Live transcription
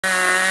It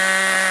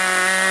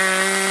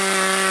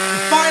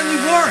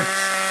finally works!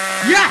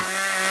 Yes!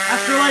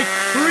 After like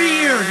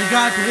 3 years, it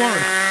got to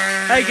work.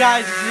 Hey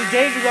guys, this is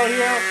Danger Zone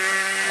here.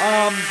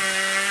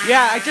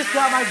 Yeah, I just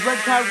got my Red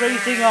Cat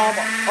Racing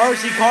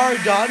RC car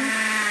done.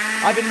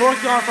 I've been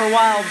working on it for a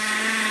while.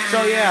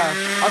 So yeah,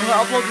 I'm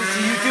gonna upload this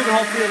to YouTube and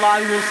hopefully a lot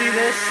of you will see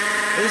this.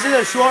 This is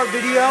a short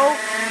video,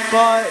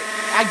 but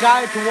I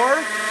got it to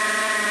work.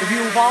 If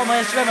you follow my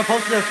Instagram, I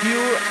posted a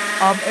few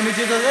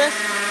images of this.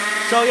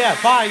 So yeah,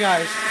 bye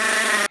guys.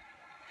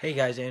 Hey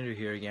guys, Andrew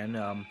here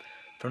again.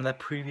 From that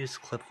previous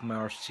clip of my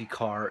RC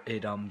car,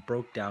 it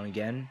broke down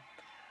again.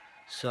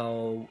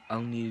 So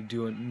I'll need to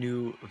do a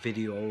new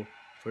video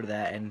for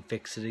that and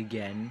fix it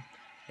again.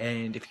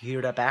 And if you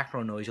hear that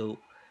background noise, you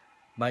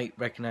might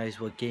recognize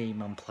what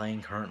game I'm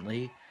playing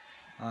currently.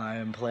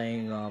 I'm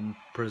playing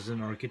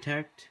Prison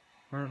Architect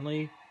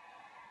currently,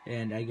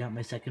 and I got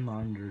my second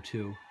monitor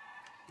too,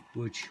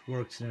 which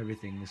works and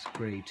everything. It's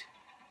great.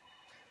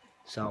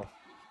 So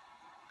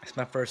it's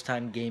my first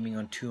time gaming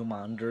on 2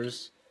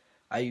 monitors.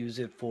 I use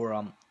it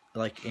for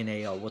like in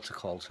a what's it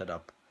called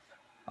setup,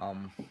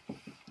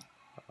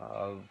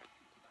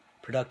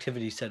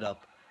 productivity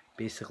setup,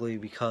 basically,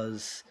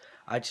 because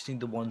I just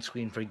need the one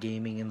screen for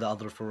gaming and the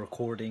other for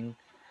recording.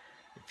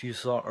 If you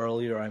saw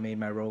earlier, I made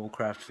my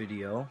Robocraft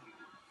video.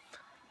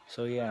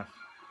 So yeah.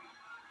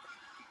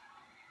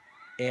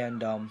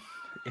 And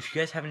if you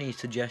guys have any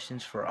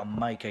suggestions for a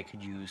mic I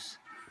could use,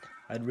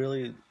 I'd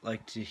really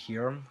like to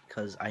hear them,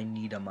 because I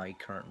need a mic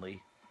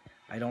currently.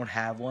 I don't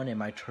have one, and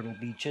my Turtle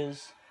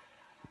Beaches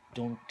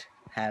don't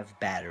have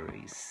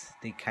batteries.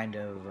 They kind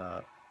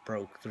of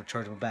broke. Their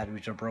rechargeable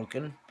batteries are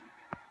broken.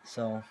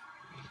 So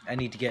I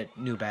need to get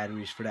new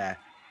batteries for that.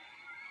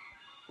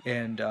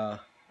 And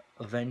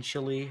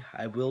eventually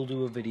I will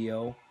do a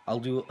video. I'll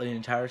do an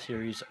entire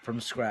series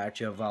from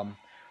scratch of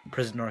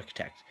Prison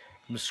Architect.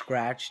 From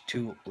scratch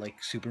to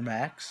like Super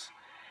Max.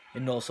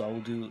 And also I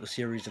will do a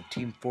series of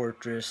Team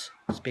Fortress,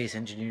 Space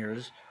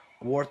Engineers,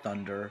 War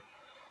Thunder,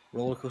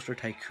 Roller Coaster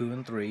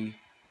Tycoon 3,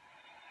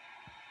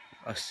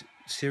 a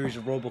series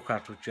of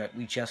Robocraft which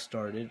we just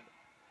started,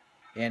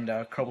 and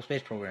Kerbal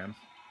Space Program.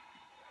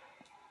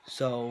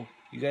 So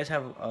you guys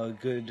have a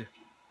good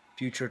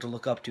future to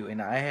look up to,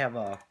 and I have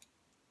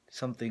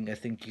something I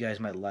think you guys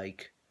might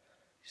like.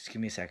 Just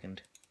give me a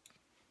second.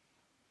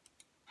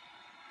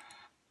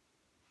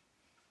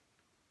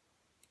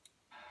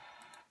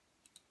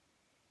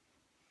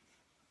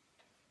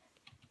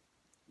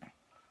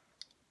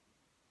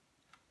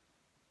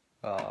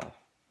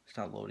 It's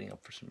not loading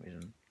up for some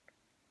reason.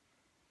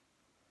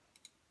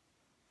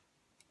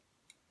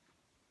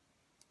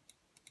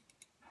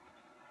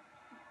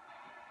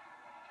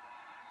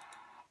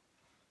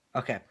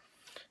 Okay,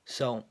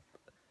 so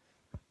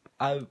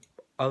I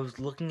was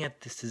looking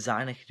at this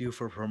design I could do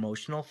for a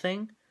promotional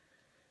thing,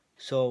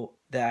 so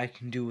that I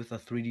can do with a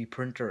 3D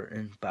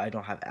printer, but I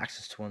don't have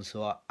access to one,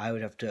 so I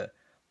would have to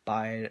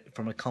buy it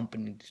from a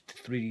company to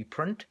 3D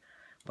print.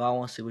 But I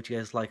want to see what you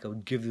guys like. I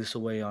would give this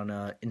away on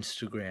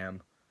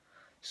Instagram,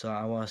 so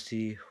I want to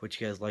see what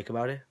you guys like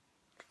about it.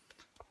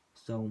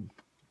 So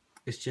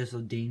it's just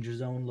a Danger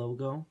Zone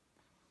logo.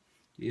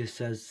 It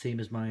says same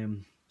as my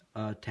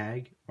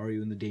tag. Are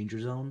you in the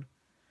danger zone?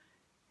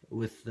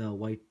 With the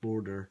white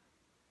border,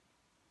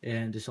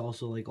 and it's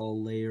also like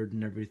all layered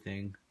and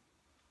everything.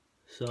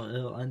 So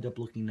it'll end up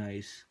looking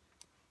nice.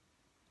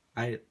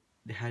 I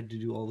had to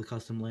do all the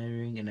custom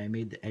layering, and I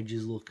made the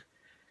edges look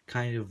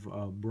kind of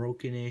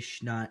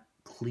brokenish, not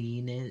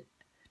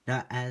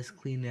as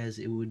clean as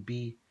it would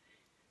be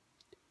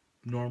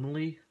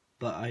normally,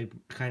 but I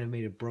kind of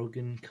made it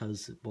broken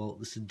because, well,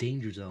 this is a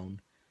danger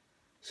zone.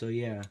 So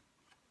yeah,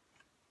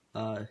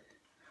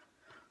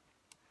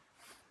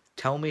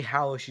 tell me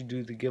how I should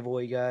do the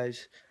giveaway,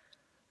 guys,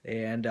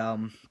 and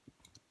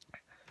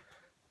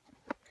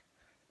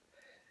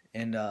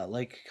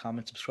like,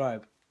 comment,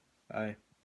 subscribe. Bye.